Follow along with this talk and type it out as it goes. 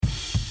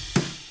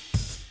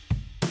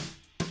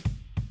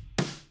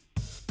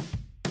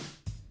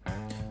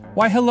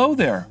Why, hello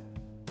there.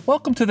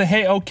 Welcome to the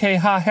Hey OK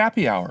Ha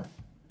Happy Hour.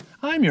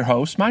 I'm your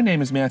host. My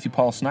name is Matthew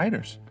Paul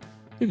Snyders.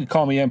 You can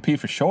call me MP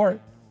for short.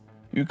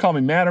 You can call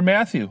me Matt or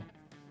Matthew.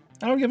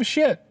 I don't give a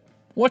shit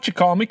what you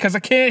call me because I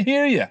can't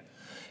hear you.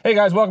 Hey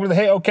guys, welcome to the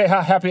Hey OK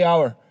Ha Happy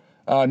Hour.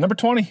 Number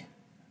 20.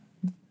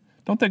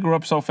 Don't they grow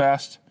up so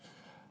fast?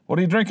 What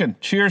are you drinking?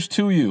 Cheers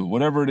to you,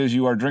 whatever it is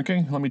you are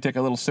drinking. Let me take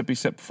a little sippy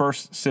sip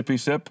first. Sippy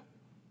sip.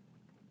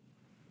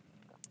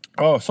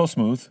 Oh, so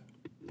smooth.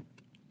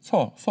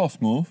 So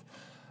smooth.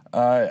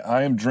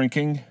 I am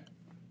drinking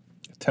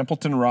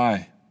Templeton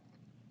Rye.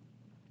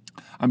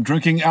 I'm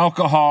drinking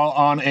alcohol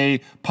on a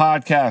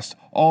podcast.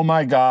 Oh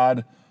my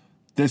God,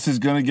 this is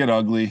going to get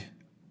ugly.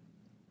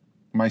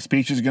 My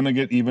speech is going to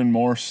get even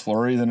more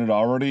slurry than it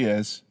already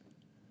is.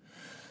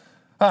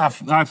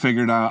 I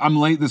figured I'm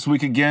late this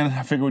week again.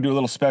 I figured we'd do a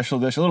little special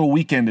edition, a little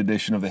weekend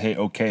edition of the Hey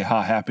OK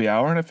Ha Happy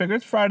Hour. And I figured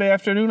it's Friday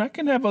afternoon. I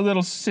can have a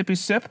little sippy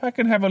sip. I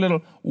can have a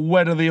little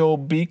wet of the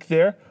old beak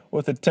there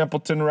with a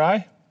Templeton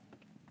Rye.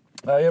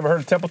 You ever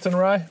heard of Templeton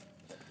Rye?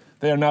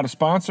 They are not a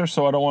sponsor,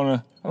 so I don't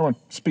want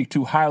to speak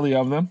too highly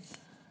of them.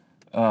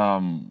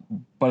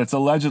 But it's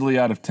allegedly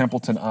out of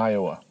Templeton,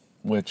 Iowa,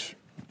 which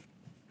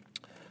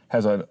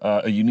has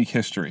a unique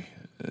history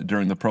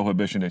during the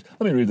Prohibition days.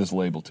 Let me read this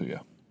label to you.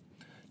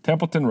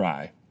 Templeton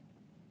Rye.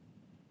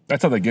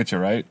 That's how they get you,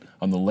 right?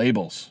 On the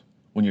labels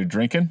when you're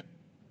drinking,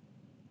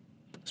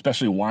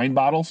 especially wine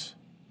bottles.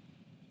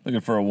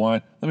 Looking for a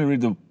wine. Let me read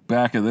the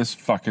back of this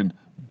fucking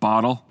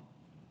bottle.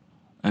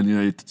 And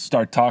they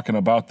start talking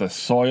about the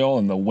soil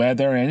and the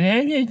weather,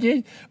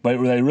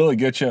 but they really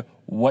get you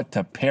what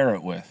to pair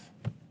it with,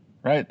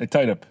 right? They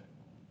tell you to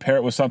pair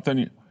it with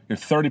something. You're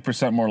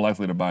 30% more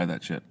likely to buy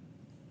that shit.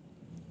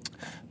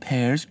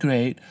 Pairs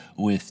great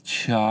with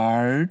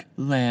charred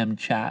lamb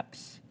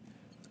chops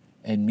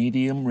and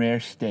medium rare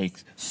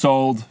steaks.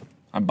 Sold.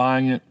 I'm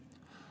buying it.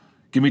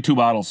 Give me 2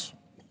 bottles.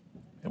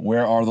 And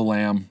where are the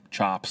lamb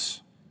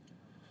chops?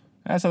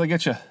 That's how they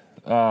get you.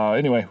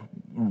 Anyway,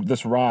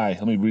 this rye,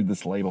 let me read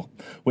this label.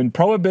 When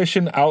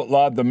Prohibition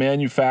outlawed the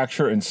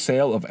manufacture and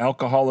sale of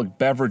alcoholic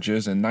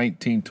beverages in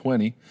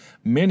 1920,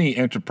 many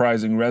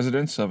enterprising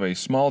residents of a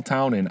small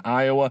town in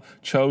Iowa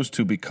chose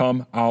to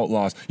become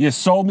outlaws. You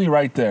sold me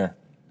right there.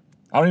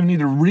 I don't even need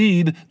to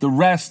read the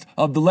rest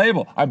of the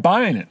label. I'm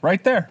buying it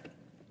right there.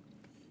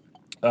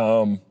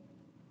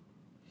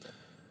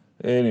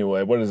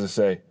 Anyway, what does it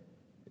say?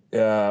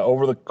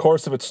 Over the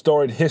course of its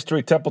storied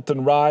history,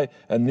 Templeton Rye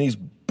and these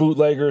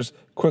bootleggers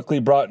quickly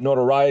brought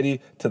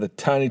notoriety to the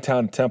tiny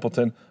town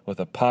Templeton with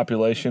a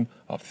population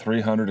of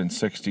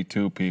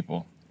 362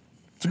 people.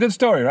 It's a good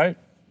story, right?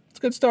 It's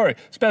a good story,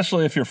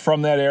 especially if you're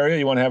from that area.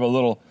 You want to have a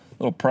little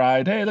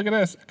pride. Hey, look at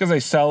this, because they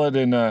sell it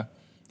in.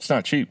 It's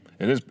not cheap.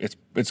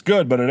 It's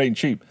good, but it ain't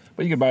cheap.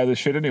 But you can buy this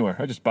shit anywhere.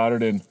 I just bought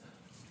it in.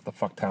 The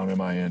fuck town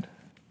am I in?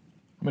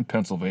 I'm in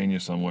Pennsylvania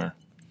somewhere.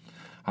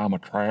 I'm a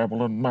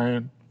traveling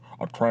man.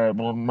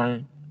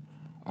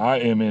 I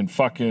am in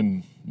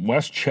fucking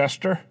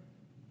Westchester.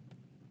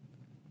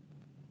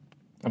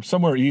 I'm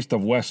somewhere east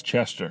of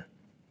Westchester.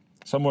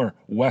 Somewhere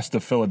west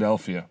of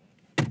Philadelphia.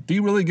 Do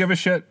you really give a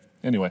shit?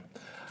 Anyway,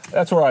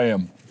 that's where I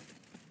am.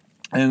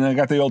 And I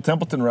got the old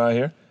Templeton Rye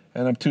here,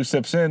 and I'm 2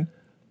 sips in.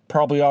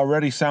 Probably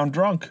already sound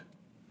drunk.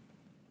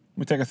 Let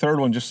me take a third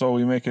one just so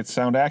we make it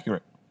sound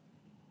accurate.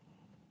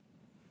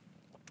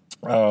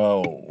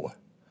 Oh.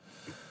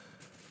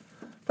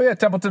 But yeah,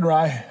 Templeton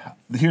Rye.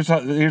 Here's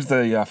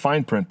the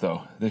fine print,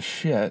 though. This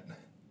shit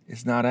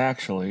is not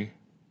actually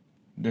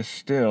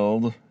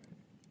distilled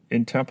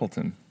in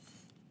Templeton.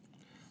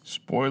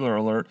 Spoiler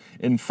alert.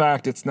 In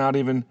fact, it's not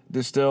even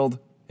distilled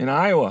in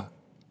Iowa.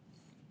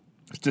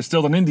 It's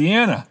distilled in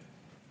Indiana.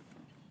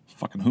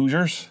 Fucking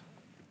Hoosiers.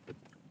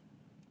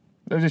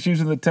 They're just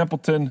using the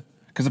Templeton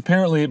because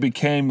apparently it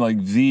became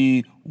like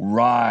the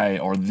rye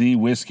or the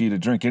whiskey to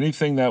drink.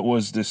 Anything that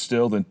was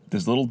distilled in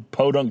this little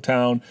podunk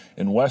town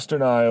in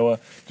western Iowa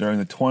during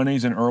the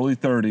 20s and early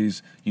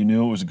 30s, you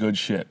knew it was good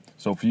shit.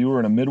 So if you were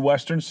in a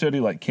Midwestern city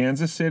like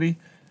Kansas City,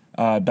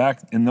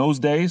 back in those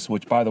days,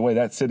 which by the way,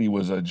 that city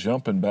was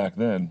jumping back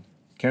then.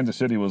 Kansas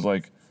City was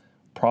like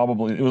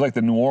it was like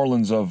the New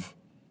Orleans of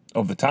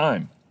the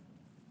time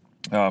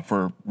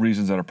for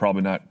reasons that are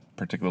probably not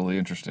particularly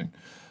interesting.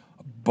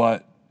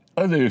 But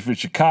if it's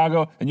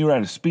Chicago and you were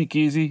at a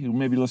speakeasy, you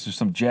maybe listen to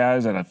some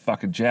jazz at a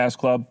fucking jazz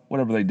club,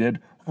 whatever they did,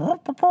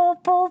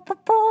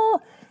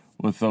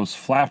 with those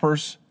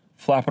flappers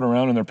flapping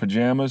around in their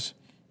pajamas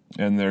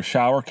and their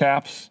shower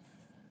caps,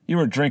 you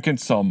were drinking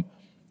some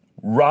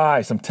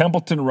rye, some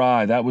Templeton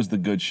Rye. That was the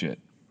good shit.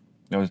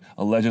 That was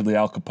allegedly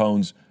Al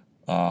Capone's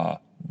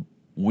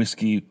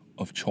whiskey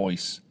of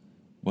choice,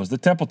 was the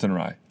Templeton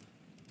Rye.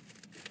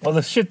 Well,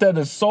 the shit that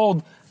is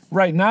sold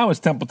right now as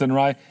Templeton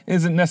Rye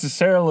isn't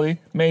necessarily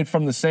made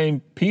from the same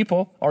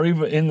people or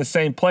even in the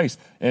same place.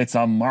 It's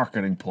a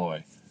marketing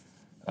ploy.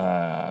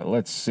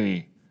 Let's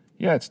see.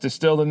 Yeah, it's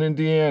distilled in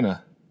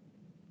Indiana.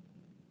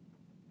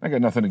 I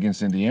got nothing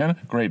against Indiana.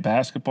 Great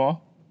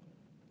basketball.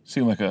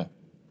 Seemed like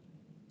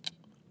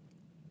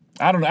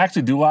I don't know.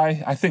 Actually, do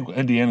I? I think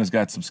Indiana's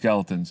got some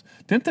skeletons.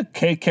 Didn't the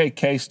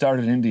KKK start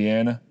in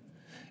Indiana?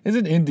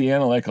 Isn't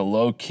Indiana like a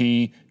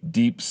low-key,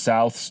 deep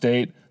South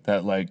state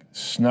that like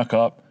snuck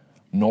up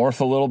north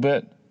a little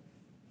bit?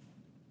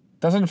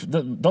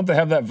 Don't they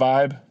have that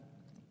vibe?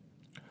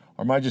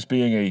 Or am I just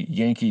being a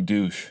Yankee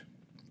douche?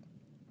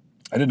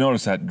 I did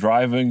notice that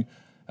driving,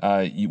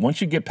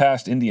 once you get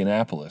past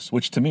Indianapolis,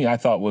 which to me I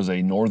thought was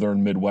a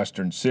northern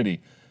Midwestern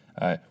city,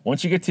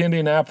 once you get to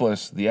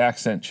Indianapolis, the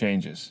accent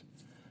changes.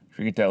 If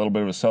you get that little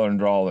bit of a southern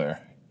drawl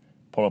there,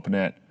 pull up in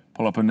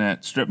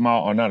that strip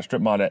mall, or not a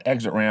strip mall, that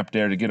exit ramp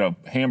there to get a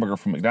hamburger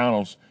from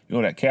McDonald's, you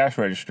go to that cash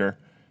register,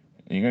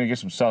 and you're going to get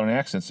some southern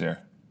accents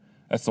there.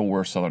 That's the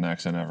worst southern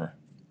accent ever.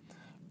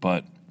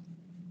 But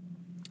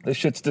this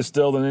shit's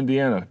distilled in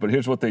Indiana. But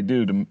here's what they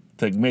do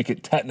to make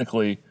it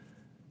technically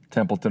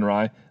Templeton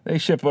Rye. They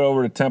ship it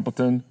over to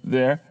Templeton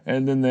there,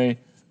 and then they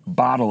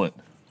bottle it.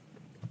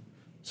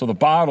 So the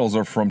bottles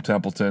are from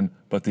Templeton,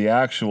 but the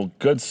actual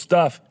good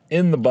stuff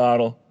in the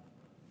bottle,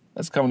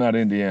 that's coming out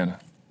of Indiana.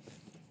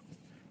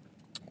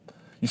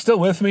 You still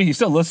with me? You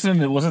still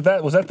listening? Was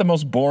that the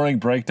most boring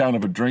breakdown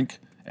of a drink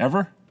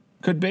ever?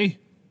 Could be.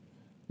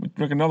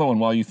 Drink another one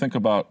while you think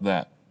about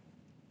that.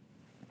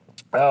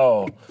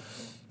 Oh, a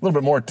little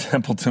bit more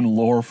Templeton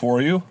lore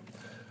for you.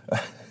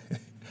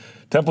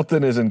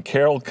 Templeton is in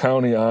Carroll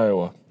County,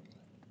 Iowa.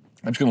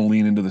 I'm just going to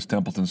lean into this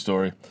Templeton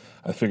story.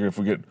 I figure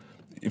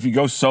if you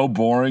go so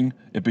boring,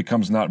 it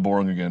becomes not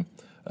boring again.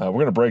 We're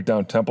going to break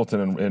down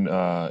Templeton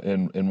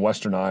in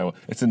western Iowa.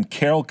 It's in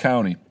Carroll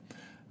County.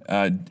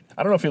 I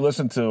don't know if you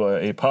listened to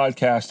a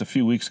podcast a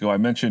few weeks ago. I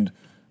mentioned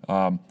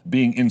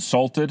being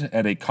insulted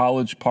at a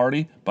college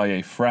party by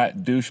a frat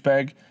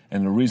douchebag,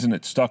 and the reason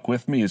it stuck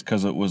with me is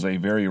because it was a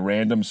very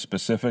random,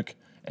 specific,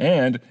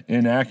 and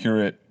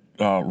inaccurate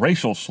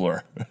racial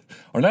slur.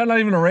 Or not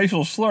even a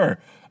racial slur.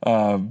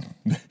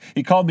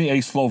 He called me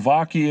a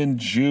Slovakian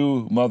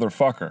Jew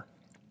motherfucker.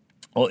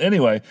 Well,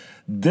 anyway,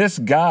 this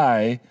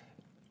guy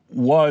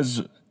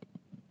was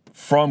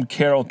from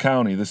Carroll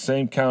County, the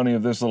same county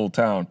of this little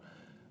town.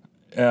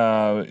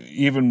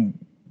 Even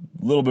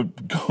a little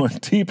bit going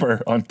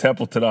deeper on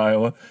Templeton,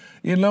 Iowa.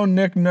 You know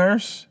Nick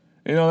Nurse?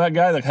 You know that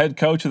guy, the head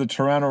coach of the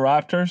Toronto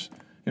Raptors?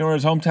 You know where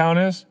his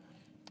hometown is?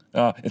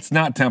 It's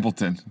not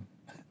Templeton.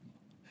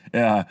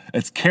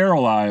 It's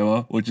Carroll,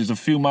 Iowa, which is a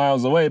few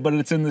miles away, but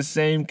it's in the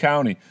same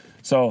county.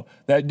 So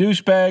that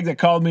douchebag that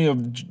called me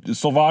a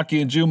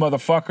Slovakian Jew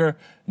motherfucker,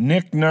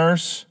 Nick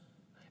Nurse,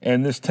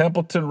 and this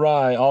Templeton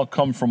Rye all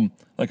come from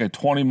like a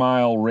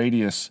 20-mile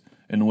radius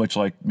in which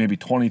like maybe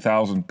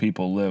 20,000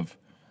 people live.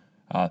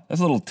 That's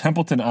a little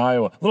Templeton,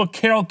 Iowa. Little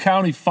Carroll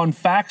County fun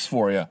facts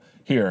for you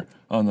here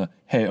on the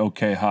Hey,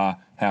 Okay, Ha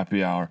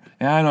Happy Hour.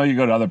 And I know you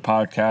go to other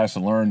podcasts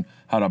and learn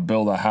how to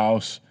build a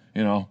house,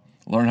 learn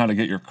how to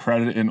get your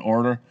credit in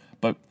order.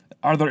 But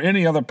are there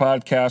any other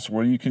podcasts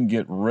where you can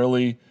get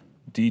really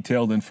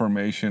detailed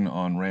information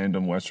on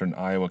random western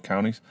Iowa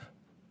counties?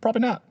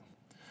 Probably not.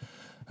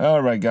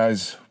 All right,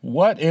 guys.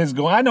 What is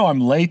going on? I know I'm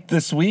late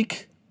this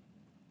week.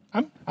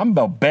 I'm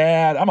a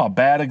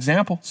bad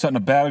example, setting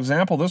a bad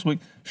example this week,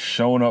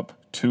 showing up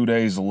 2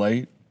 days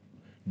late,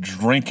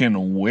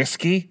 drinking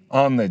whiskey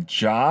on the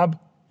job,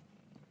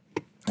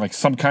 like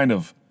some kind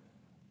of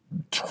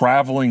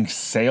traveling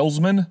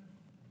salesman.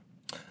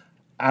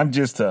 I'm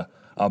just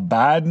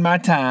biding my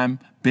time,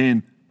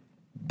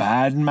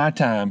 biding my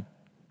time.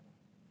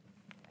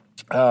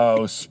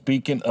 Oh,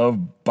 speaking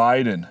of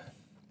Biden,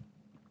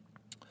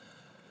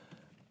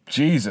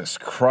 Jesus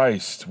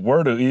Christ,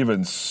 where to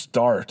even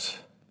start?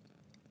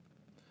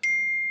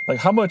 Like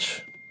how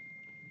much,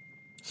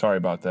 sorry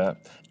about that.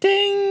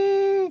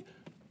 Ding!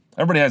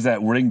 Everybody has that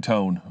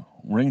ringtone,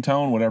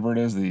 whatever it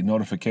is, the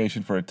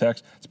notification for a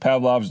text. It's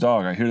Pavlov's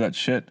dog. I hear that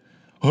shit.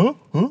 Huh?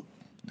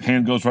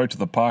 Hand goes right to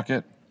the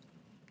pocket.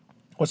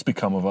 What's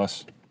become of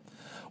us?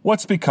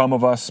 What's become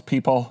of us,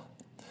 people?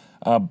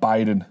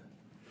 Biden.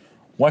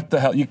 What the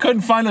hell? You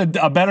couldn't find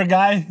a better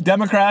guy?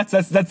 Democrats?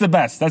 That's the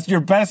best. That's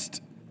your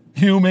best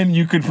human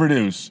you could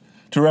produce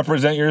to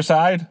represent your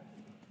side?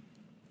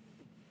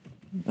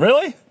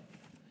 Really?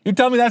 You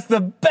tell me that's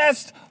the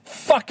best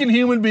fucking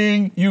human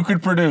being you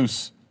could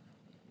produce?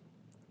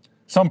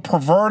 Some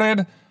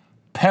perverted,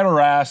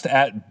 pederast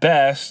at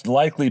best,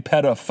 likely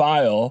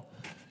pedophile,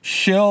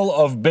 shill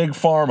of Big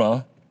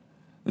Pharma.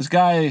 This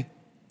guy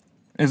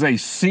is a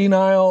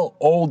senile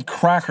old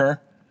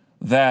cracker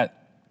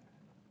that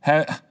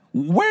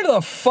where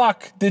the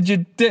fuck did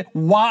you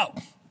wow?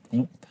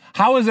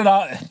 How is it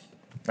I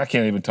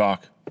can't even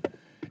talk.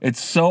 It's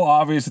so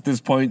obvious at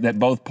this point that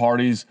both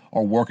parties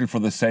are working for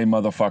the same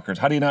motherfuckers.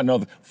 How do you not know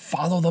that?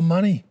 Follow the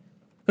money.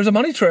 There's a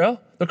money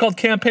trail. They're called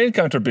campaign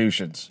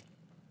contributions.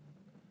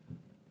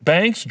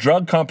 Banks,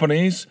 drug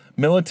companies,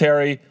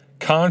 military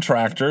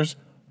contractors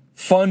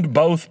fund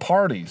both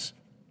parties.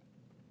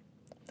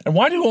 And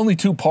why do only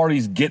two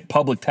parties get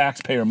public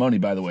taxpayer money,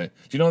 by the way?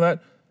 Do you know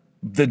that?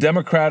 The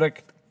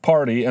Democratic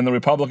Party and the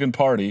Republican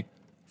Party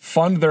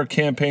fund their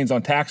campaigns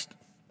on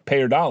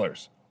taxpayer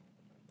dollars.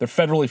 They're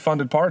federally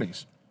funded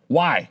parties.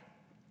 Why?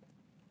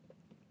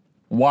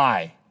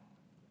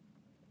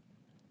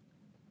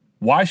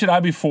 Why should I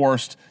be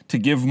forced to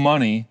give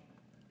money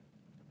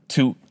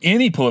to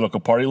any political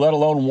party, let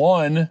alone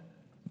one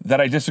that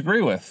I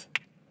disagree with?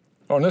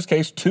 Or in this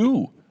case,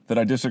 two that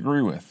I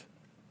disagree with.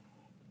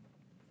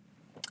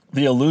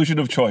 The illusion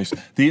of choice.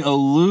 The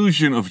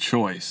illusion of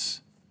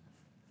choice.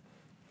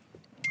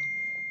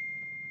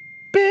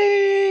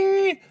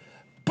 Bing!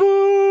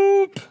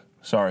 Boop!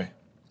 Sorry.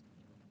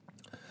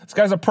 This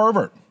guy's a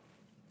pervert.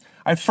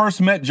 I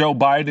first met Joe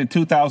Biden in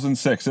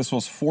 2006. This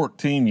was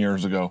 14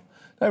 years ago.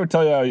 Did I ever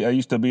tell you I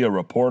used to be a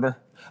reporter?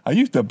 I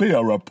used to be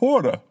a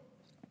reporter,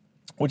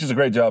 which is a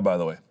great job, by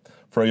the way,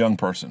 for a young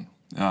person.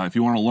 If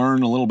you want to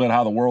learn a little bit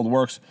how the world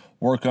works,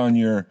 work on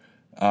your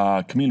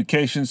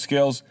communication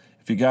skills.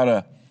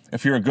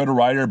 If you're a good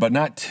writer, but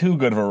not too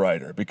good of a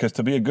writer, because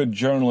to be a good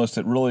journalist,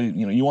 it really,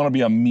 you want to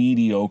be a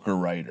mediocre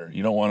writer.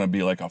 You don't want to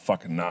be like a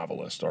fucking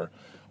novelist or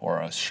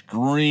a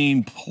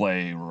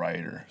screenplay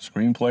writer.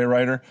 Screenplay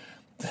writer?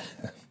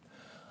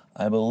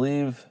 I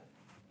believe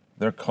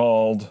they're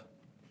called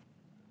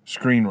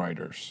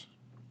screenwriters,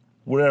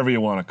 whatever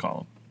you want to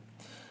call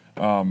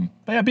them.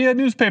 But yeah, be a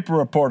newspaper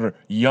reporter,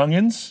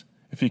 youngins.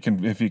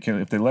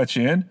 If they let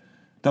you in,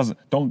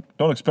 don't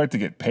expect to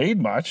get paid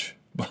much,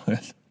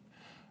 but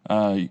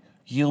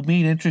you'll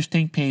meet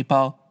interesting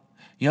people,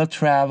 you'll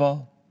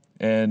travel,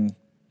 and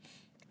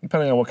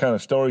depending on what kind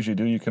of stories you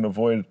do, you can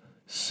avoid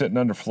sitting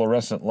under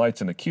fluorescent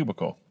lights in a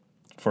cubicle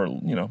for,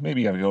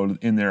 maybe you got to go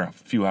in there a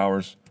few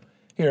hours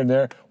here and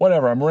there.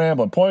 Whatever, I'm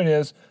rambling. Point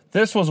is,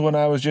 this was when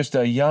I was just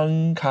a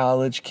young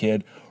college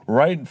kid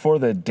writing for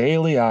the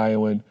Daily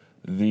Iowan,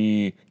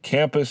 the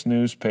campus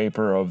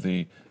newspaper of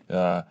the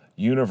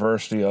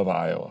University of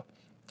Iowa.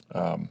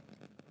 The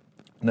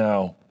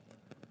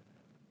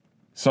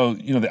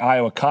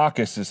Iowa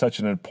caucus is such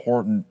an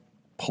important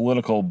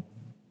political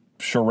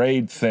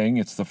charade thing.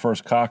 It's the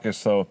first caucus,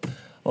 so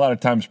a lot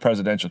of times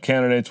presidential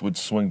candidates would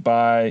swing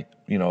by,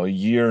 a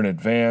year in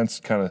advance,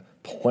 kind of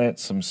plant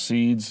some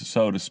seeds,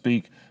 so to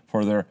speak,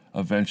 for their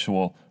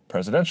eventual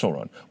presidential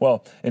run.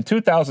 Well, in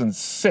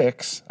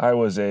 2006, I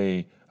was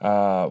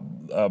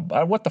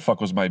what the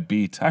fuck was my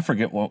beat? I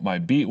forget what my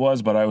beat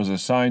was, but I was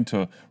assigned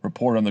to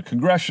report on the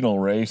congressional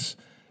race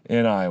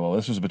in Iowa.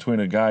 This was between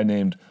a guy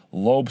named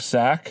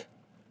Dave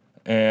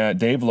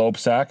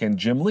Loebsack and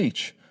Jim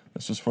Leach.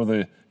 This was for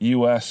the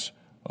U.S.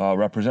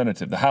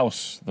 representative, the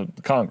House, the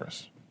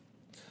Congress.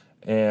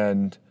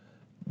 And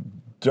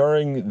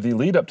during the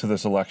lead up to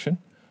this election,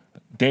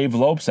 Dave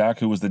Loebsack,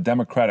 who was the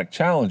Democratic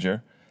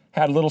challenger,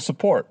 had little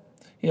support.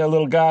 He had a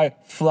little guy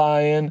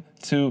fly in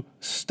to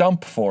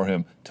stump for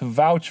him, to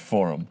vouch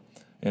for him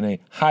in a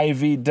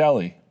Hy-Vee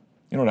deli.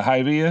 You know what a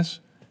Hy-Vee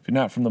is? If you're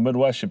not from the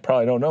Midwest, you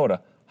probably don't know what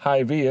a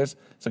Hy-Vee is.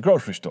 It's a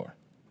grocery store.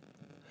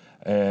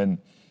 And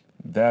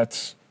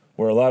that's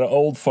where a lot of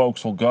old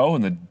folks will go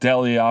in the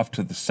deli off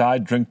to the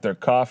side, drink their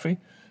coffee,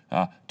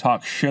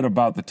 talk shit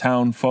about the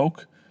town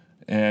folk,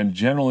 and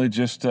generally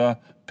just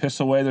piss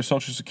away their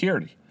Social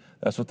Security.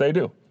 That's what they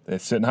do. They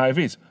sit in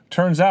Hy-Vees.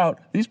 Turns out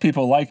these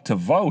people like to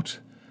vote,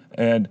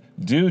 and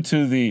due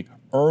to the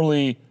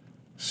early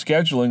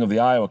scheduling of the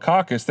Iowa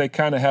caucus, they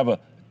kind of have a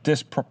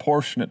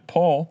disproportionate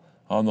pull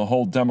on the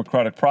whole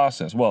democratic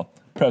process. Well,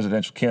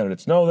 presidential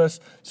candidates know this,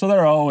 so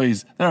they're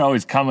always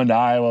coming to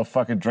Iowa,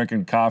 fucking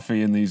drinking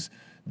coffee in these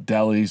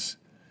delis,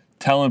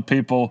 telling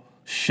people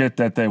shit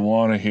that they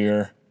want to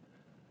hear,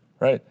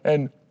 right?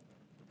 And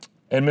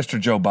Mr.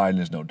 Joe Biden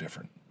is no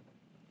different.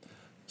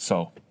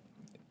 So,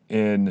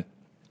 in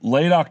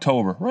late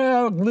October,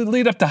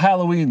 lead up to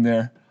Halloween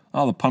there,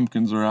 all the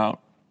pumpkins are out,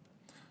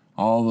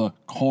 all the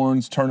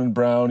corn's turning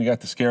brown, you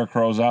got the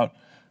scarecrows out.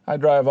 I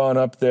drive on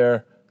up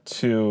there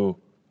to,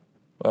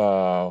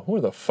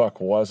 where the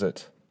fuck was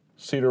it?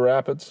 Cedar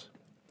Rapids?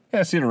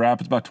 Yeah, Cedar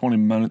Rapids, about 20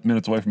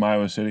 minutes away from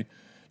Iowa City,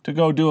 to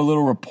go do a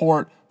little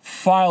report,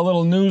 file a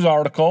little news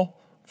article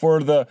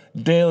for the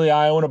Daily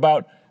Iowan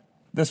about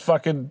this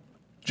fucking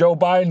Joe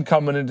Biden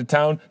coming into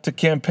town to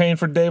campaign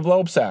for Dave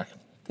Loebsack.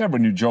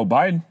 Everybody knew Joe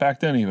Biden back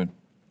then even.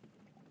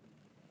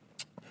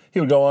 He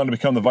would go on to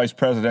become the vice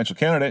presidential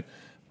candidate,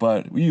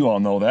 but you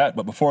all know that.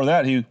 But before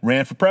that, he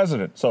ran for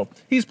president. So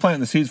he's planting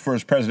the seeds for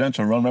his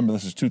presidential run. Remember,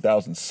 this is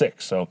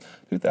 2006, so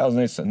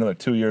 2008 is another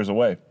 2 years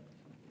away.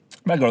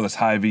 I go to this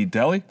Hy-Vee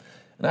deli,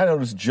 and I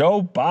notice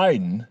Joe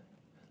Biden,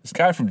 this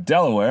guy from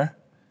Delaware,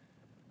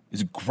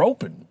 is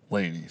groping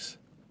ladies.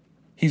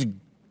 He's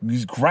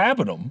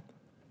grabbing them,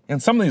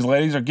 and some of these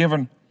ladies are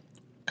giving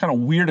kind of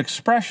weird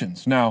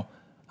expressions. Now,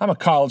 I'm a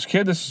college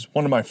kid. This is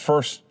one of my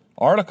first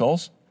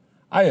articles.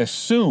 I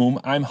assume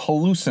I'm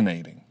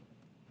hallucinating.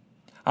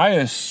 I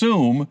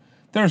assume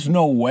there's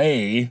no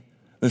way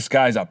this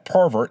guy's a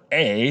pervert,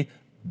 A.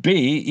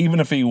 B, even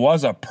if he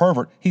was a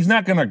pervert, he's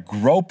not going to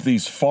grope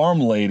these farm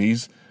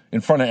ladies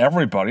in front of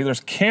everybody.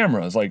 There's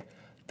cameras. Like,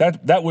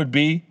 that would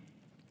be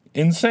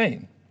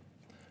insane.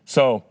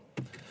 So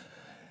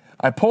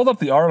I pulled up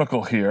the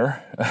article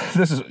here.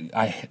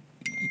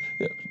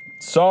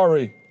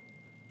 Sorry.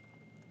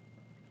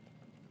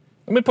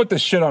 Let me put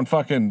this shit on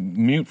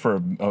fucking mute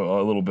for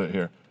a little bit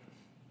here.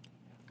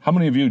 How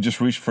many of you just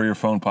reached for your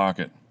phone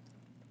pocket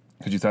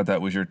because you thought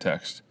that was your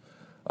text?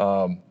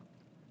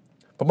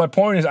 But my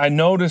point is, I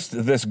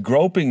noticed this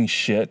groping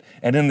shit,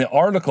 and in the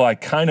article, I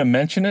kind of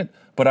mention it,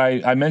 but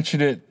I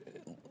mentioned it.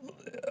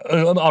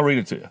 I'll read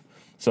it to you.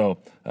 So,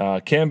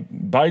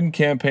 Biden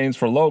campaigns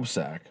for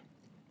Loebsack.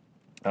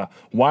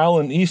 While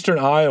in eastern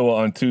Iowa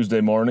on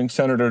Tuesday morning,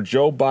 Senator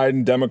Joe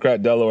Biden,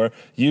 Democrat Delaware,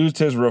 used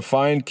his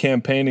refined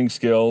campaigning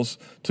skills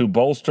to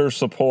bolster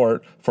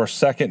support for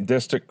 2nd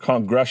District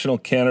congressional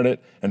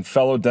candidate and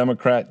fellow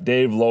Democrat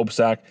Dave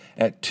Loebsack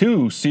at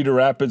 2 Cedar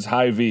Rapids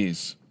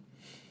Hy-Vees.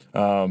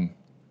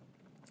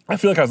 I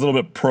feel like I was a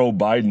little bit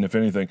pro-Biden, if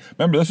anything.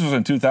 Remember, this was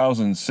in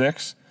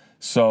 2006,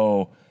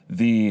 so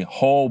the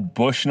whole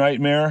Bush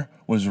nightmare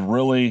was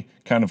really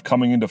kind of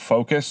coming into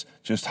focus,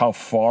 just how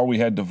far we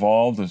had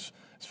devolved as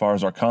far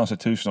as our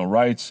constitutional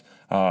rights.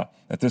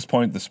 At this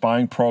point, the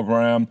spying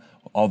program,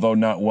 although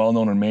not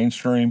well-known in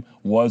mainstream,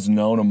 was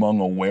known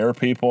among aware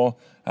people.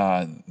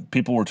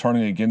 People were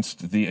turning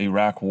against the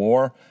Iraq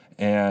War,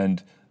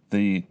 and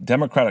the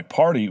Democratic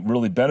Party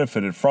really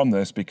benefited from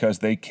this because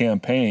they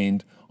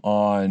campaigned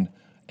on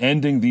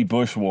ending the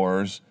Bush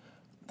wars,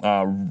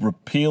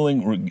 revoking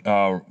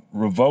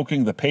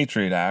the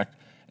Patriot Act,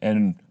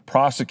 and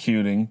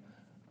prosecuting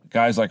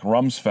guys like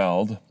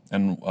Rumsfeld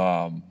and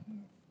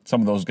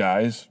some of those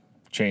guys,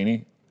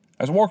 Cheney,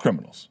 as war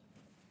criminals.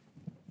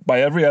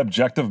 By every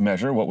objective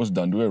measure, what was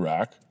done to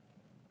Iraq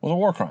was a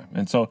war crime.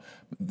 And so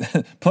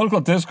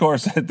political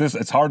discourse,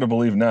 it's hard to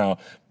believe now,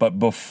 but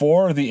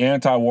before the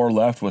anti-war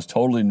left was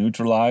totally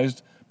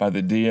neutralized by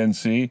the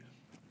DNC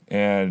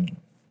and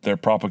their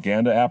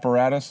propaganda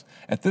apparatus,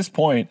 at this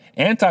point,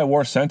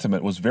 anti-war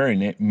sentiment was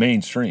very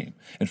mainstream.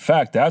 In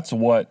fact, that's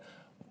what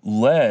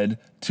led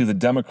to the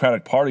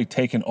Democratic Party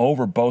taking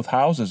over both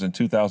houses in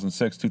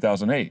 2006,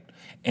 2008,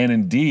 and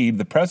indeed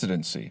the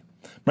presidency.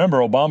 Remember,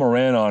 Obama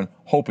ran on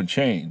hope and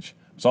change.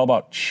 It's all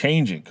about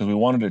changing because we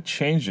wanted to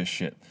change this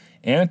shit.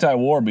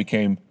 Anti-war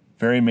became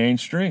very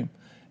mainstream.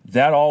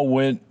 That all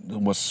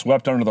was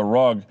swept under the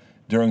rug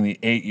during the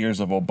 8 years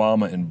of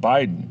Obama and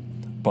Biden.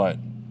 But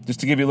just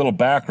to give you a little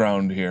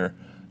background here,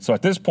 so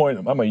at this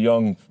point, I'm a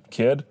young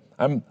kid.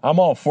 I'm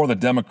all for the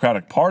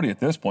Democratic Party at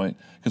this point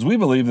because we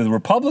believe that the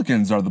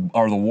Republicans are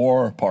the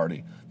war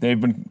party. They've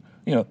been,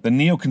 the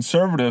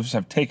neoconservatives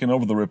have taken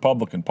over the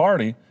Republican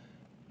Party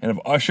and have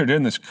ushered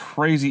in this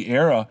crazy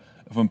era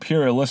of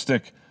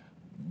imperialistic,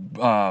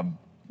 what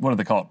do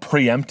they call it,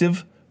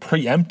 preemptive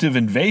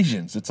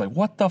invasions. It's like,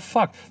 what the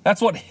fuck?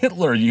 That's what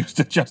Hitler used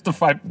to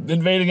justify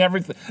invading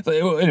everything.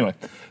 Anyway,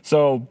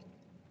 so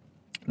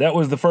that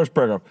was the first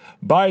paragraph.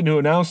 Biden, who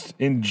announced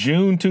in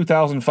June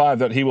 2005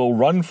 that he will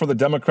run for the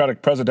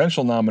Democratic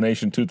presidential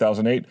nomination in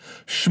 2008,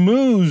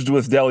 schmoozed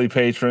with deli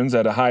patrons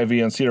at a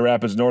Hy-Vee on Cedar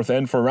Rapids North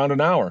End for around an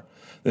hour.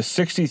 The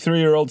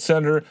 63-year-old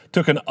senator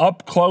took an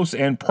up-close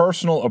and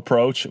personal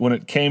approach when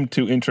it came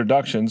to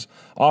introductions,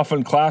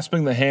 often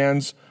clasping the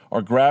hands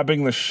or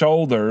grabbing the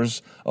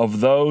shoulders of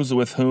those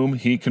with whom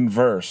he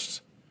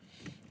conversed.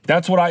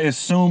 That's what I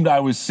assumed I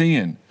was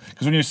seeing.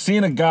 Because when you're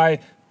seeing a guy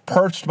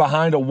perched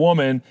behind a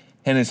woman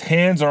and his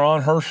hands are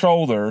on her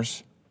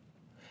shoulders,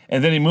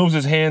 and then he moves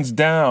his hands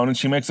down and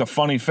she makes a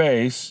funny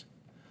face,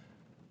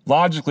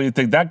 logically you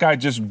think that guy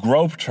just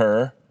groped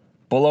her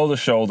below the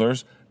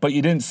shoulders, but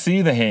you didn't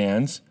see the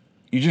hands.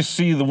 You just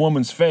see the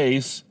woman's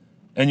face,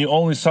 and you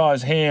only saw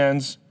his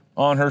hands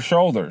on her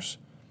shoulders.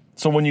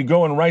 So when you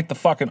go and write the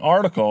fucking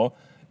article,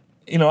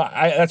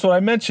 that's what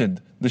I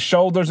mentioned, the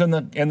shoulders and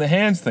the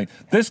hands thing.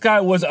 This guy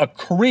was a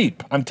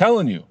creep, I'm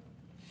telling you.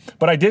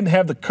 But I didn't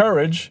have the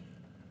courage,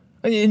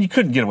 and you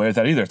couldn't get away with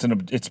that either.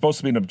 It's supposed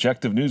to be an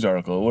objective news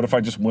article. What if I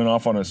just went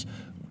off on a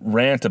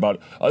rant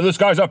about, this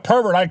guy's a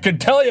pervert, I can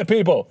tell you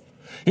people.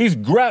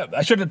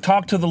 I should have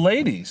talked to the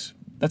ladies.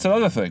 That's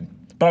another thing.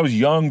 But I was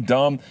young,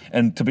 dumb,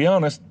 and to be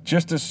honest,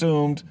 just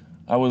assumed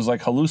I was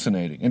like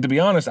hallucinating. And to be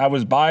honest, I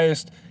was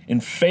biased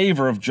in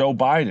favor of Joe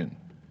Biden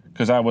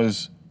because I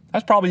was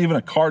probably even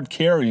a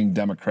card-carrying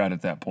Democrat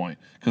at that point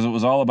because it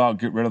was all about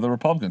get rid of the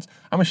Republicans.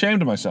 I'm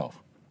ashamed of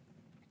myself.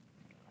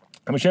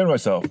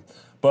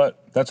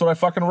 But that's what I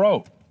fucking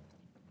wrote.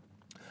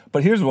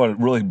 But here's what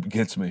really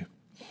gets me.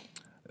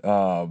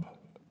 So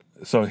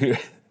here,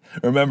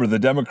 remember, the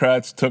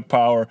Democrats took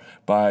power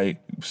by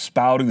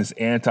spouting this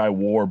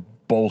anti-war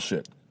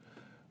bullshit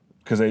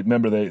because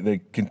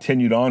they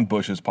continued on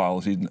Bush's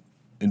policies.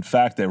 In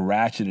fact, they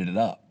ratcheted it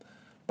up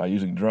by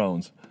using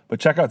drones. But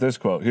check out this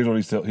quote. Here's what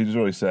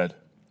he said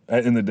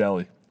in the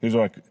deli. Here's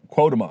what I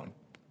quote him on.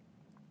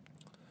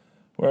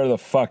 Where the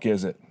fuck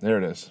is it? There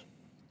it is.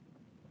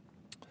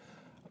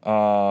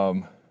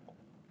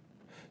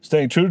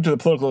 Staying true to the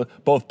political,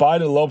 both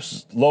Biden and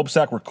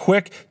Loebsack were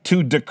quick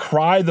to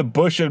decry the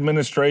Bush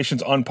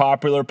administration's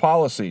unpopular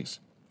policies.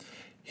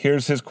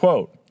 Here's his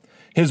quote.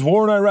 His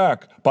war in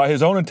Iraq, by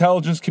his own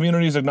intelligence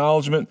community's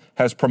acknowledgement,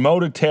 has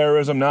promoted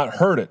terrorism, not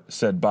hurt it,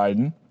 said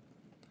Biden.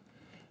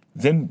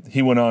 Then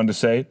he went on to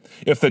say,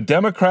 if the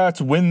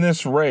Democrats win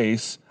this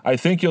race, I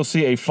think you'll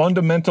see a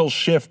fundamental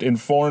shift in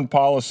foreign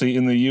policy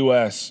in the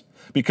U.S.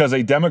 because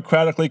a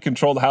democratically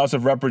controlled House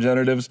of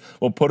Representatives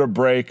will put a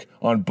brake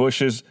on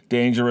Bush's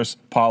dangerous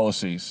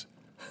policies.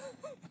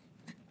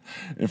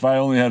 If I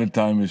only had a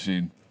time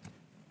machine.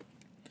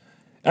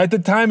 At the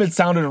time, it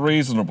sounded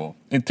reasonable.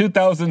 In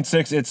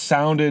 2006, it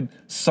sounded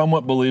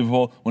somewhat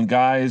believable when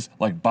guys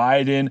like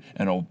Biden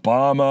and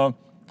Obama,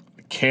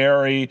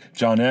 Kerry,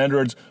 John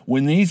Edwards,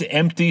 when these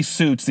empty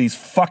suits, these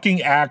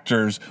fucking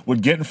actors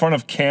would get in front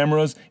of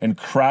cameras and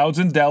crowds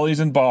in delis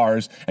and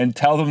bars and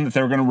tell them that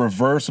they were going to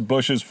reverse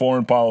Bush's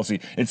foreign policy.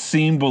 It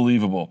seemed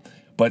believable,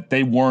 but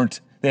they weren't.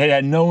 They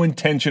had no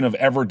intention of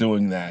ever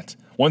doing that.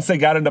 Once they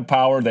got into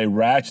power, they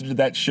ratcheted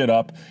that shit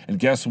up, and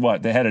guess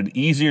what? They had an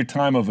easier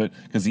time of it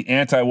because the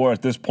anti-war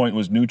at this point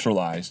was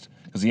neutralized.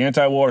 Because the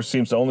anti-war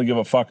seems to only give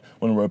a fuck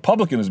when a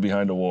Republican is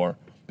behind a war,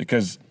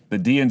 because the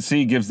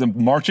DNC gives them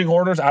marching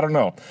orders. I don't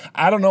know.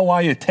 I don't know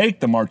why you take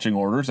the marching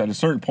orders. At a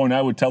certain point,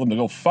 I would tell them to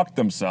go fuck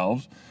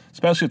themselves,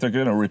 especially if they're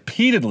going to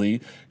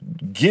repeatedly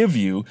give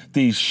you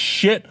these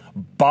shit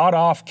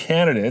bought-off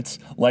candidates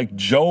like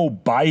Joe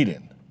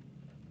Biden.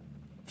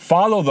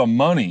 Follow the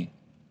money.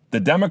 The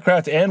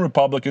Democrats and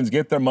Republicans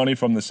get their money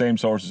from the same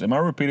sources. Am I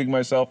repeating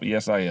myself?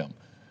 Yes, I am.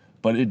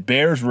 But it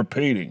bears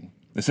repeating.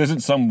 This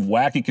isn't some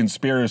wacky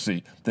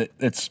conspiracy.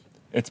 It's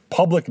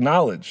public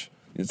knowledge.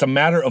 It's a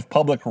matter of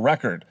public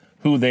record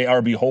who they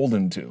are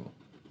beholden to.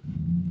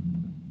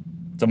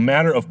 It's a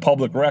matter of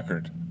public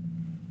record.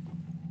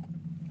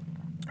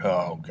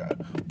 Oh,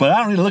 God. But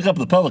I don't need to look up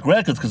the public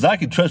records because I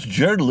can trust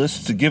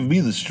journalists to give me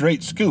the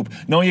straight scoop.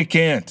 No, you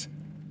can't.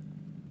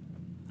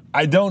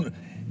 I don't...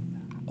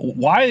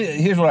 Why?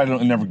 Here's what I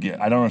never get.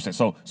 I don't understand.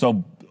 So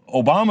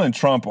Obama and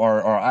Trump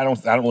are I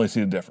don't really see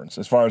the difference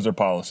as far as their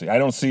policy. I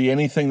don't see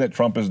anything that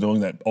Trump is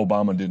doing that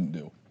Obama didn't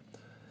do.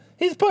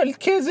 He's putting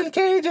kids in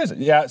cages.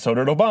 Yeah, so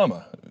did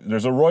Obama.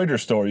 There's a Reuters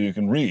story you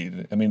can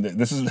read. I mean,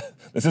 this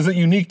isn't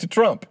unique to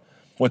Trump.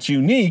 What's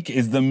unique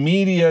is the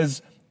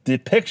media's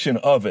depiction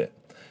of it.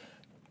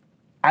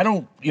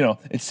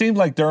 It seemed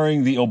like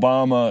during the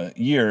Obama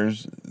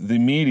years, the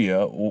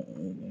media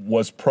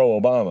was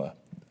pro-Obama.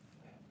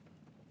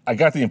 I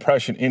got the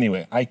impression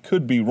anyway. I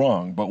could be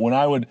wrong, but when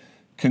I would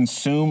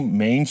consume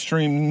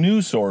mainstream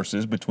news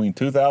sources between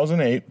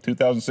 2008 and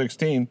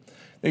 2016,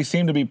 they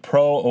seem to be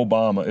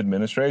pro-Obama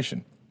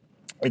administration.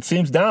 It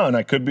seems now, and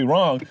I could be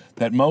wrong,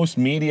 that most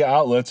media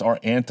outlets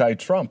are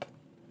anti-Trump.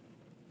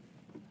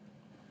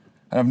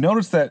 And I've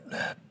noticed that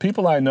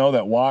people I know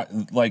that watch,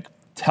 like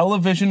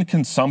television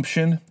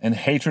consumption and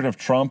hatred of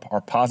Trump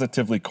are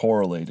positively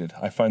correlated.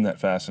 I find that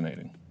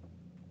fascinating.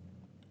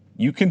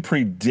 You can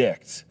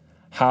predict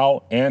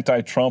how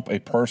anti-Trump a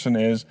person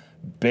is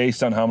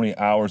based on how many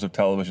hours of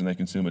television they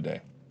consume a day.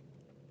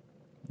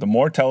 The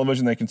more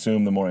television they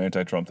consume, the more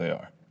anti-Trump they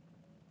are.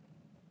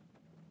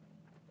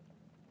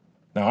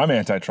 Now, I'm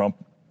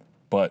anti-Trump,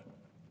 but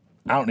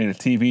I don't need a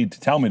TV to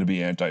tell me to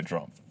be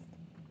anti-Trump.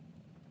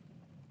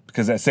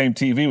 Because that same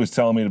TV was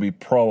telling me to be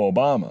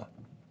pro-Obama.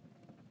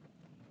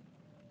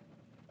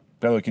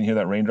 By the way, can you hear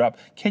that raindrop?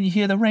 Can you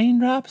hear the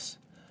raindrops?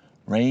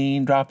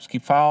 Raindrops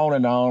keep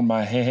falling on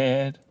my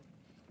head.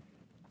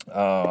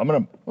 I'm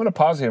gonna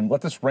pause here and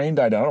let this rain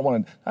die down. I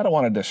don't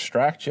want to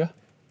distract you.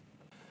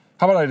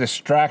 How about I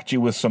distract you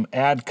with some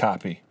ad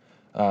copy?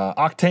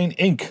 Octane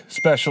Inc.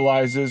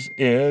 specializes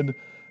in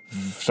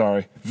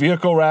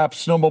vehicle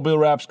wraps, snowmobile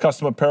wraps,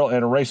 custom apparel,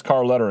 and race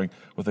car lettering.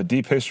 With a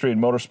deep history in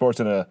motorsports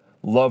and a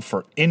love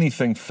for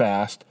anything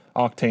fast,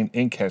 Octane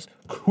Inc. has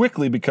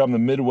quickly become the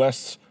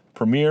Midwest's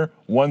premier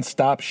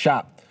one-stop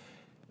shop.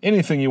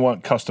 Anything you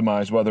want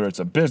customized, whether it's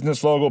a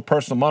business logo,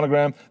 personal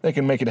monogram, they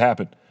can make it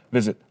happen.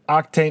 Visit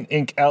Octane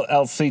Inc.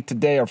 LLC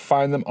today or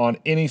find them on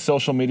any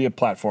social media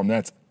platform.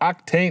 That's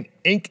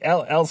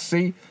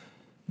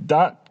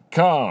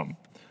OctaneIncLLC.com.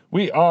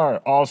 We are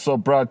also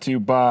brought to you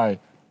by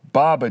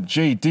Baba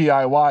G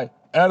DIY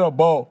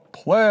Edible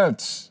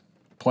Plants.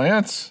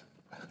 Plants?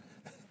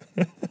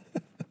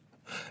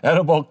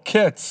 Edible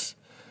kits.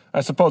 I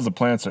suppose the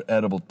plants are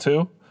edible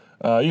too.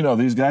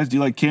 These guys. Do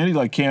you like candy? Do you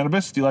like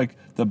cannabis? Do you like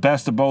the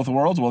best of both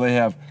worlds? Well, they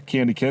have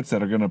candy kits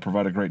that are going to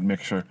provide a great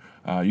mixture.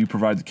 You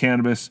provide the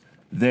cannabis,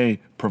 they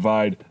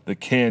provide the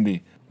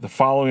candy. The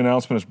following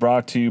announcement is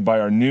brought to you by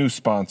our new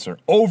sponsor,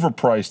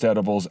 Overpriced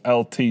Edibles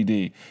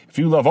Ltd. If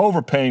you love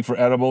overpaying for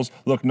edibles,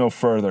 look no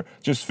further.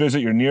 Just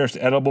visit your nearest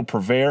edible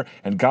purveyor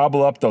and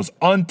gobble up those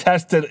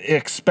untested,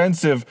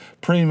 expensive,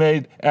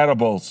 pre-made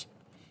edibles.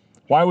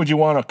 Why would you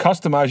want to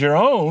customize your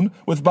own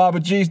with Baba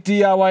G's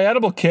DIY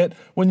edible kit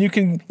when you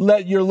can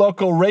let your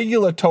local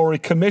regulatory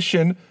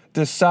commission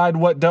decide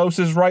what dose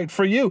is right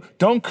for you?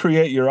 Don't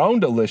create your own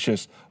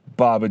delicious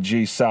Baba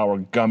G sour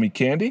gummy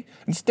candy.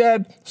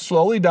 Instead,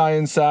 slowly die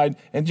inside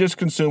and just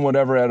consume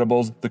whatever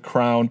edibles the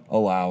crown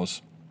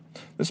allows.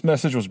 This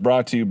message was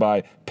brought to you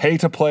by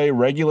pay-to-play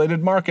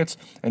regulated markets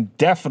and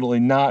definitely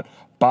not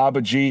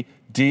Baba G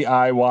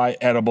DIY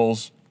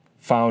edibles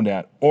found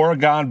at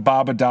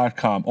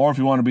OregonBaba.com. Or if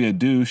you want to be a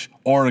douche,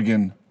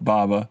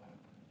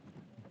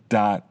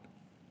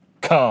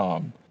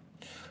 OregonBaba.com.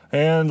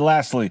 And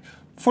lastly,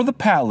 for the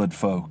pallid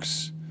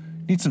folks,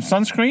 need some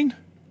sunscreen?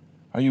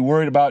 Are you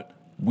worried about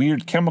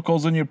weird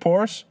chemicals in your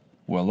pores?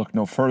 Well, look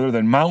no further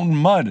than Mountain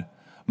Mud.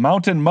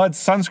 Mountain Mud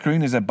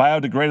Sunscreen is a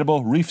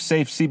biodegradable,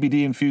 reef-safe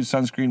CBD-infused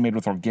sunscreen made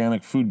with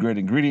organic food-grade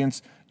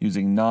ingredients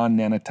using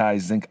non-nanotized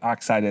zinc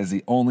oxide as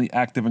the only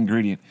active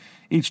ingredient.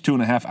 Each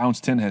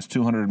 2.5-ounce tin has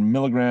 200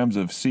 milligrams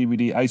of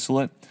CBD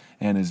isolate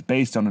and is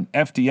based on an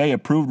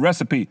FDA-approved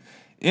recipe.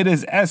 It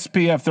is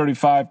SPF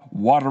 35,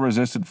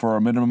 water-resistant for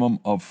a minimum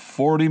of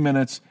 40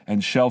 minutes,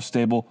 and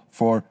shelf-stable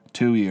for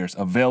 2 years.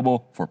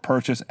 Available for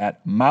purchase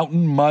at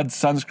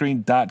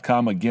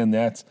mountainmudsunscreen.com. Again,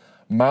 that's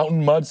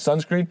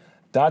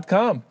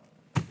mountainmudsunscreen.com.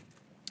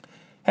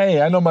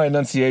 Hey, I know my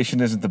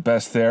enunciation isn't the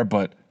best there,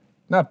 but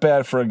not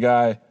bad for a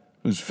guy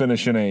who's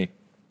finishing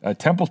a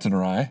Templeton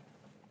Rye.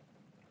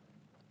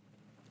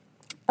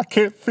 I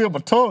can't feel my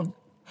tongue.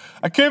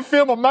 I can't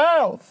feel my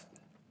mouth.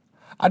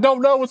 I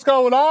don't know what's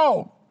going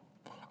on.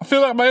 I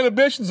feel like my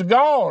inhibitions are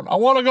gone. I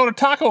want to go to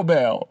Taco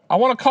Bell. I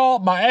want to call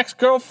my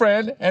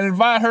ex-girlfriend and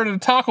invite her to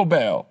Taco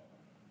Bell.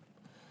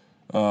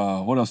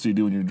 What else do you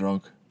do when you're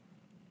drunk?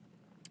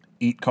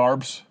 Eat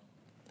carbs.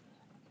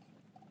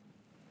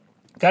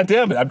 God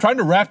damn it. I'm trying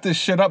to wrap this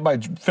shit up by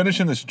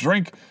finishing this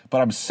drink,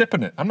 but I'm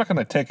sipping it. I'm not going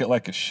to take it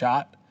like a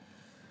shot.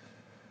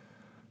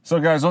 So,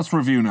 guys, let's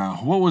review now.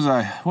 What was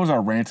I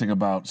ranting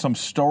about? Some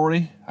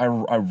story I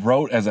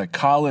wrote as a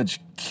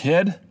college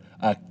kid,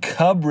 a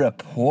cub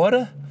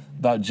reporter,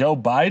 about Joe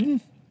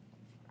Biden.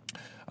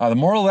 The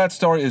moral of that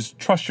story is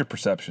trust your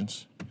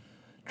perceptions.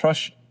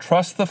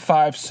 Trust the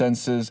five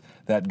senses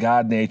that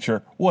God,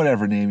 nature,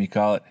 whatever name you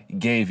call it,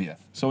 gave you.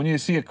 So when you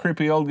see a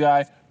creepy old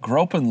guy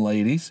groping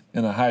ladies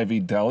in a Hy-Vee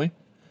deli,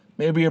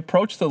 maybe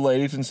approach the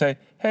ladies and say,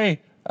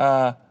 hey,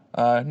 not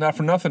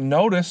for nothing,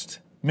 noticed,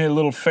 made a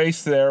little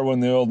face there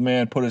when the old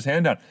man put his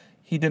hand down.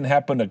 He didn't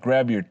happen to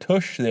grab your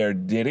tush there,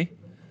 did he?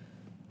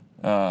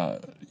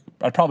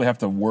 I'd probably have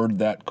to word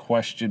that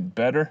question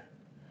better.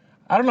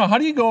 I don't know. How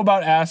do you go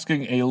about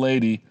asking a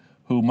lady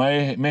who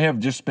may have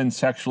just been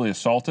sexually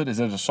assaulted? Is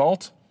it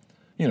assault?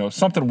 You know,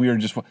 something weird.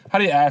 Just how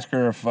do you ask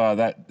her if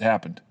that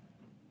happened?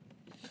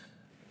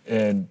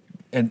 And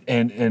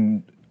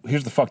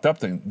here's the fucked up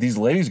thing: these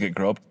ladies get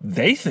groped.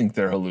 They think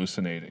they're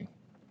hallucinating.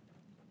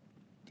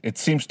 It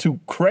seems too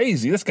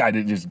crazy. This guy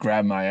didn't just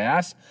grab my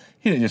ass.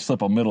 He didn't just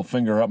slip a middle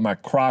finger up my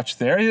crotch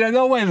there. He's like,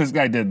 no way, this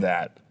guy did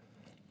that.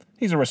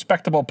 He's a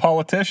respectable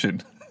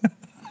politician.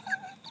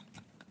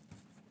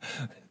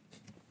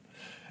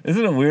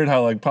 Isn't it weird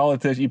how, like,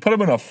 politicians, you put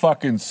them in a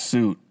fucking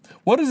suit.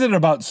 What is it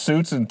about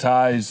suits and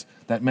ties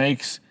that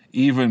makes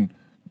even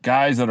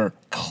guys that are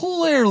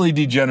clearly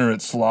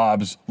degenerate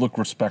slobs look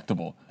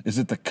respectable? Is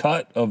it the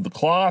cut of the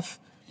cloth?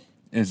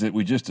 Is it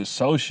we just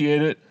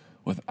associate it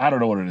with, I don't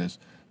know what it is.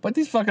 But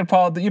these fucking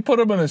politicians, you put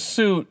them in a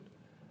suit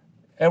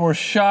and we're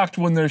shocked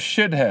when they're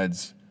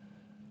shitheads.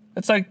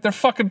 It's like they're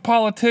fucking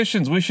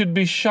politicians. We should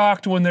be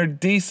shocked when they're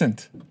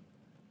decent.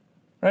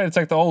 Right? It's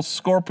like the old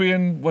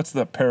scorpion, what's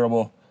the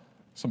parable?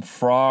 Some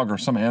frog or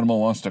some animal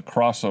wants to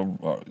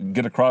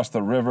get across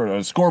the river.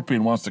 A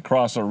scorpion wants to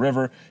cross a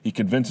river. He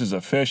convinces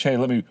a fish, hey,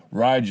 let me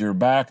ride your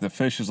back. The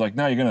fish is like,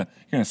 no, you're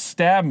gonna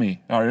stab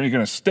me, or you're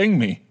gonna sting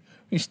me.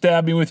 You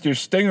stab me with your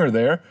stinger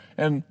there,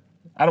 and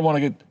I don't want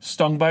to get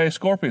stung by a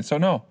scorpion. So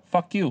no,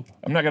 fuck you.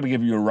 I'm not gonna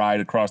give you a ride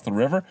across the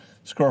river.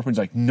 Scorpion's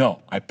like,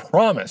 no, I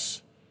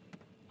promise,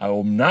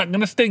 I'm not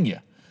gonna sting you.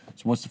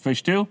 So what's the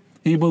fish do?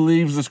 He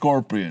believes the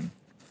scorpion.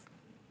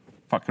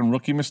 Fucking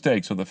rookie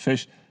mistake. So the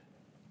fish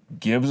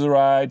gives a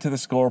ride to the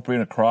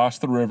scorpion across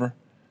the river,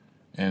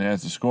 and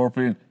as the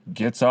scorpion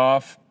gets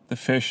off the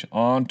fish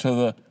onto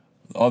the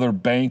other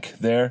bank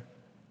there,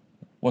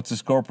 what's the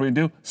scorpion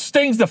do?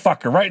 Stings the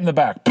fucker right in the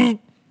back.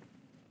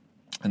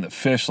 And the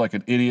fish, like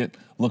an idiot,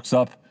 looks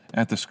up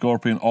at the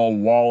scorpion all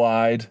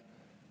wall-eyed,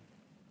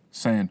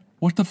 saying,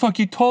 what the fuck,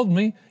 you told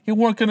me you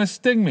weren't going to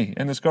sting me.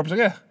 And the scorpion's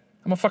like, yeah,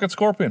 I'm a fucking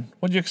scorpion.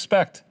 What'd you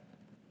expect?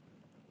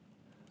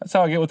 That's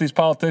how I get with these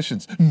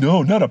politicians.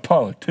 No, not a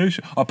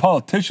politician. A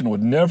politician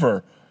would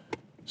never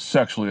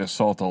sexually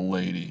assault a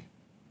lady.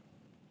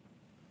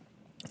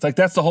 It's like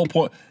that's the whole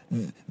point.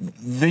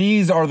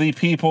 These are the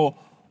people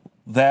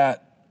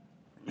that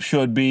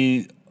should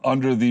be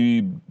under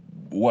the,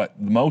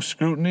 most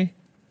scrutiny?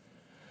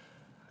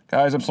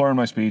 Guys, I'm slurring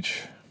my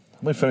speech.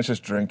 Let me finish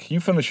this drink. You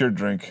finish your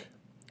drink.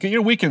 Get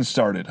your weekend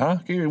started, huh?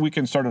 Get your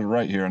weekend started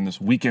right here on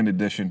this weekend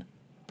edition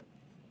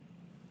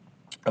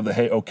of the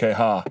Hey Okay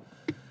Ha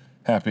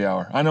Happy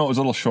Hour. I know it was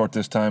a little short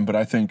this time, but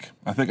I think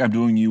I'm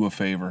doing you a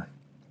favor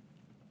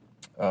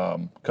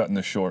cutting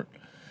this short.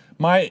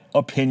 My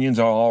opinions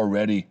are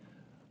already,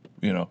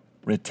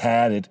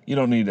 retarded. You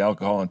don't need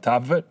alcohol on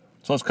top of it.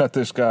 So let's cut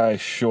this guy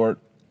short.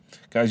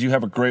 Guys, you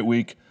have a great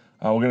week.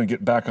 We're going to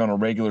get back on a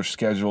regular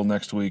schedule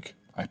next week.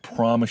 I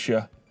promise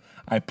you.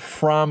 And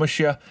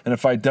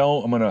if I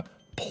don't, I'm going to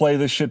play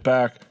this shit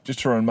back just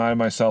to remind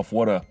myself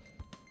what an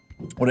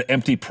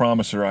empty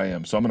promiser I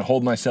am. So I'm going to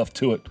hold myself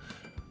to it.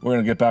 We're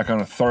going to get back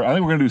on I think we're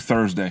going to do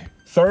Thursday.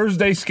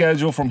 Thursday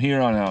schedule from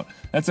here on out.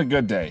 That's a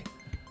good day.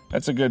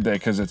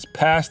 Because it's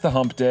past the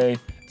hump day.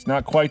 It's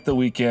not quite the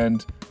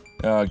weekend.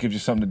 Gives you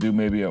something to do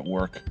maybe at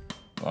work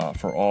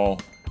for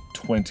all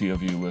 20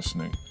 of you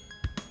listening.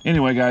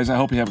 Anyway, guys, I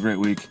hope you have a great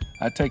week.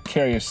 Take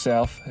care of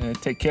yourself and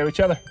take care of each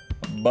other.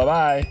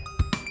 Bye-bye.